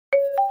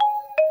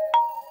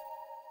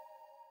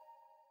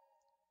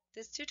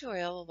This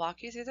tutorial will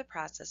walk you through the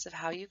process of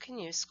how you can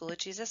use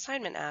Schoology's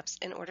assignment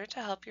apps in order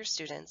to help your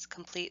students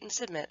complete and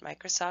submit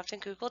Microsoft and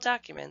Google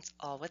documents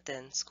all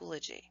within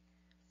Schoology.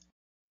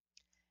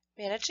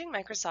 Managing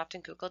Microsoft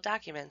and Google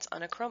documents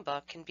on a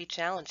Chromebook can be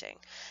challenging,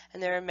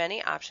 and there are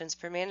many options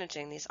for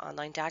managing these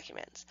online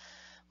documents.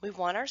 We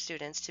want our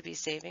students to be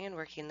saving and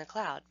working in the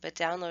cloud, but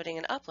downloading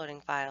and uploading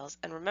files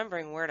and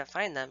remembering where to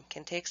find them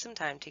can take some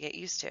time to get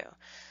used to.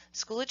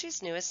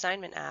 Schoology's new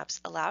assignment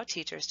apps allow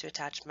teachers to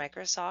attach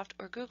Microsoft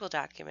or Google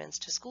documents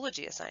to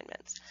Schoology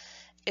assignments.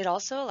 It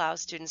also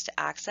allows students to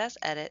access,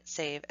 edit,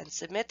 save, and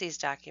submit these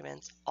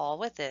documents all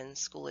within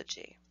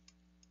Schoology.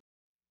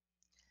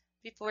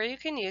 Before you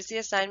can use the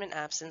assignment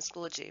apps in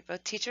Schoology,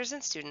 both teachers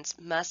and students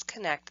must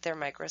connect their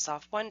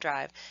Microsoft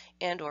OneDrive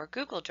and/or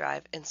Google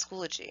Drive in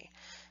Schoology.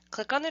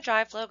 Click on the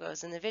Drive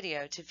logos in the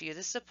video to view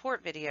the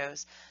support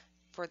videos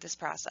for this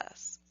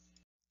process.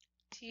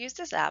 To use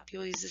this app,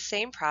 you'll use the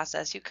same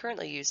process you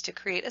currently use to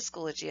create a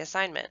Schoology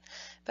assignment,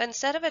 but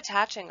instead of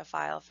attaching a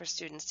file for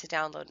students to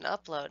download and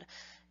upload,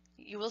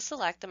 you will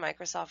select the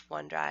Microsoft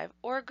OneDrive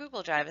or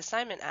Google Drive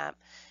assignment app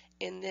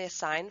in the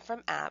Assign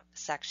from App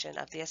section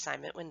of the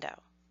assignment window.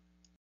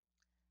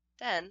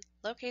 Then,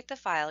 locate the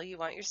file you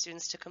want your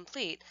students to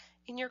complete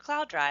in your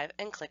Cloud Drive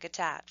and click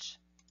Attach.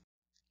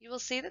 You will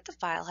see that the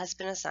file has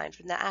been assigned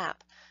from the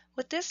app.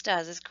 What this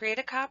does is create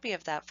a copy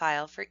of that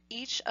file for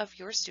each of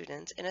your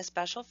students in a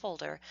special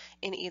folder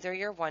in either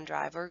your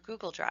OneDrive or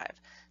Google Drive.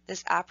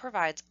 This app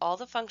provides all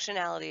the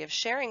functionality of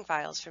sharing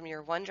files from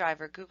your OneDrive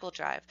or Google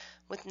Drive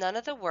with none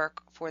of the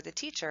work for the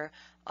teacher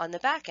on the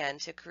back end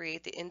to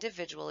create the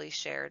individually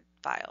shared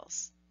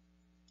files.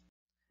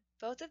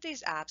 Both of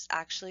these apps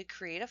actually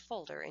create a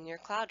folder in your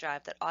Cloud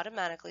Drive that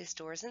automatically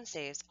stores and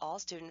saves all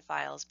student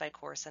files by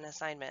course and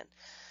assignment.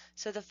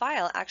 So the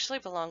file actually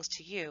belongs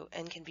to you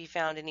and can be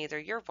found in either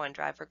your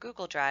OneDrive or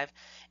Google Drive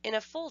in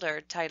a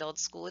folder titled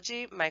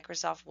Schoology,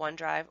 Microsoft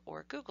OneDrive,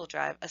 or Google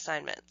Drive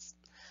Assignments.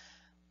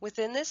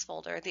 Within this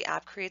folder, the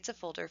app creates a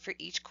folder for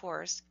each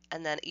course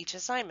and then each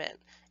assignment.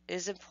 It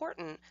is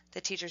important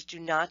that teachers do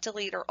not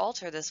delete or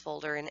alter this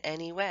folder in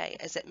any way,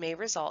 as it may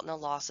result in a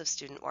loss of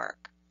student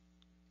work.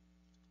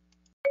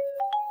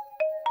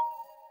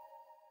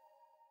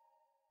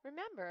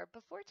 Remember,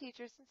 before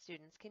teachers and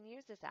students can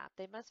use this app,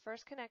 they must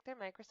first connect their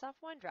Microsoft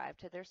OneDrive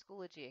to their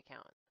Schoology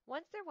account.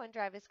 Once their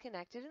OneDrive is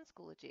connected in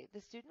Schoology, the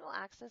student will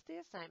access the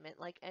assignment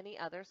like any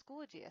other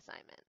Schoology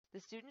assignment. The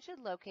student should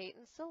locate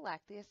and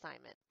select the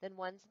assignment. Then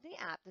once in the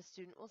app, the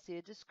student will see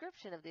a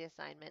description of the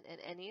assignment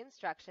and any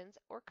instructions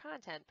or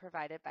content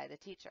provided by the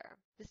teacher.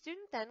 The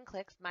student then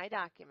clicks My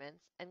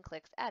Documents and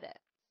clicks Edit.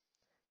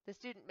 The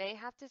student may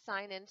have to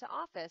sign in to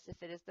Office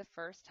if it is the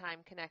first time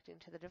connecting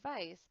to the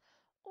device,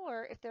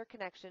 or if their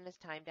connection is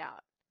timed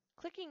out.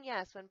 Clicking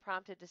Yes when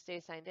prompted to stay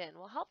signed in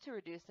will help to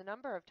reduce the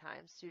number of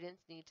times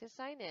students need to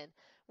sign in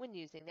when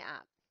using the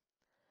app.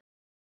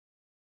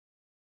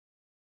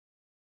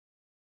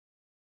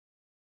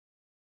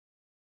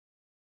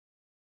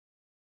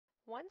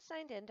 Once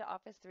signed in to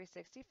Office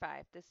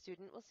 365, the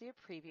student will see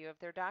a preview of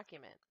their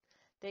document.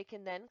 They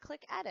can then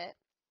click Edit,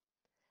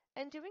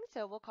 and doing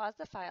so will cause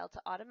the file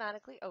to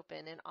automatically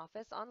open in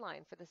Office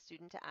Online for the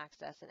student to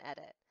access and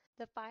edit.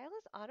 The file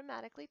is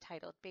automatically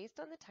titled based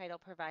on the title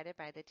provided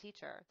by the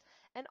teacher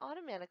and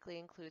automatically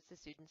includes the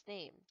student's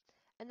name.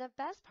 And the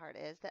best part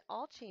is that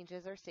all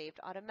changes are saved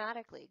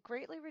automatically,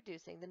 greatly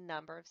reducing the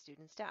number of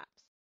student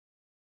steps.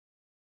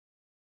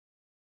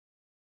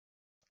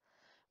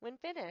 When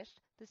finished,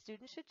 the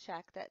student should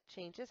check that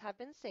changes have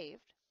been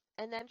saved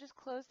and then just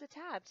close the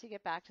tab to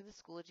get back to the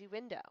Schoology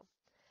window.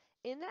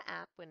 In the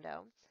app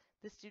window,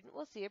 the student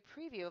will see a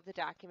preview of the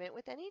document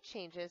with any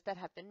changes that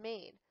have been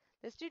made.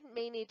 The student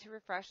may need to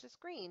refresh the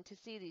screen to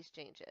see these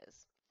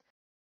changes.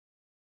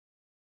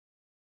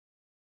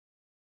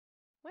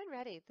 When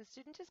ready, the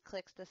student just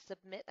clicks the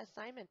Submit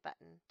Assignment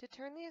button to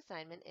turn the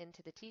assignment in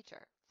to the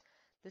teacher.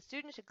 The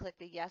student should click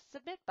the Yes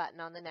Submit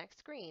button on the next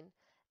screen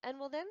and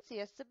will then see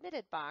a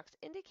Submitted box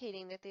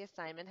indicating that the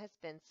assignment has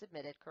been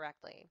submitted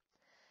correctly.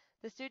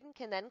 The student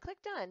can then click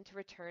Done to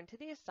return to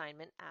the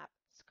Assignment app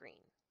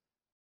screen.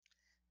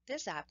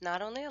 This app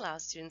not only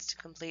allows students to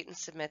complete and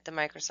submit the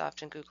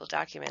Microsoft and Google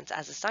documents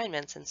as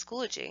assignments in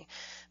Schoology,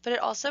 but it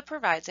also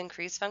provides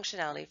increased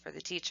functionality for the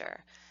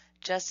teacher.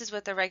 Just as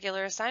with a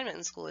regular assignment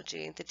in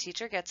Schoology, the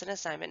teacher gets an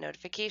assignment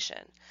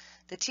notification.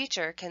 The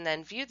teacher can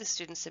then view the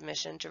student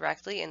submission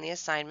directly in the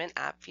assignment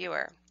app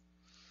viewer.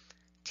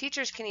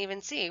 Teachers can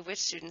even see which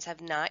students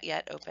have not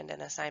yet opened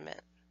an assignment.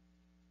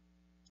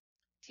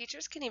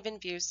 Teachers can even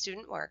view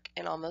student work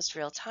in almost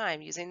real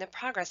time using the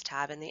Progress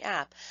tab in the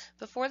app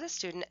before the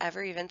student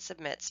ever even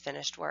submits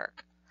finished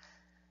work.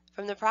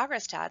 From the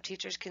Progress tab,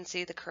 teachers can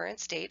see the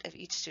current state of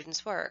each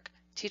student's work.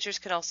 Teachers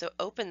can also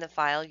open the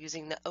file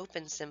using the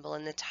Open symbol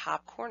in the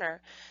top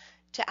corner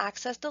to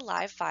access the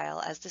live file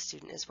as the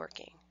student is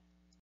working.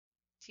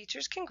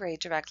 Teachers can grade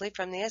directly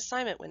from the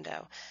assignment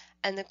window,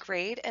 and the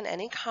grade and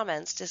any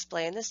comments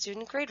display in the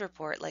student grade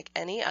report like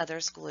any other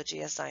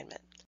Schoology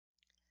assignment.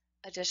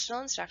 Additional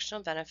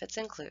instructional benefits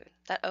include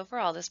that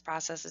overall this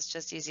process is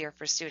just easier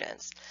for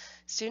students.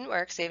 Student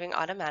work saving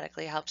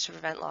automatically helps to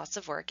prevent loss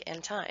of work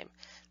and time.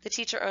 The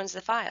teacher owns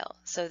the file,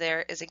 so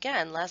there is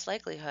again less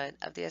likelihood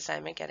of the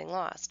assignment getting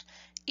lost.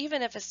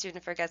 Even if a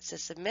student forgets to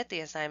submit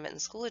the assignment in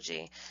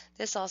Schoology,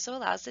 this also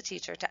allows the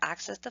teacher to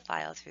access the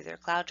file through their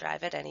cloud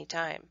drive at any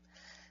time.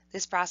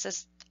 This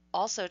process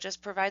also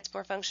just provides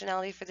more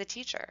functionality for the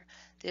teacher,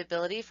 the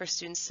ability for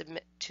students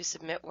to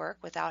submit work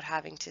without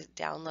having to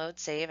download,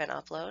 save, and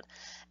upload,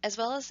 as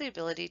well as the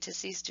ability to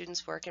see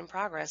students' work in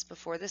progress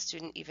before the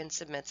student even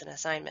submits an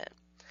assignment.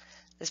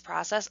 This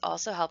process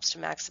also helps to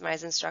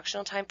maximize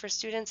instructional time for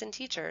students and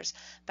teachers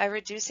by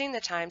reducing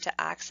the time to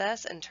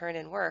access and turn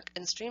in work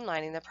and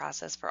streamlining the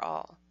process for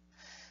all.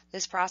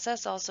 This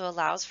process also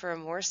allows for a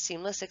more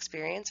seamless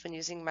experience when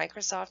using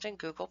Microsoft and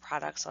Google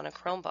products on a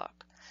Chromebook.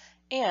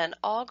 And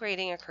all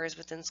grading occurs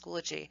within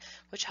Schoology,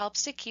 which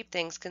helps to keep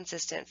things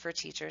consistent for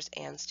teachers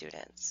and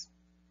students.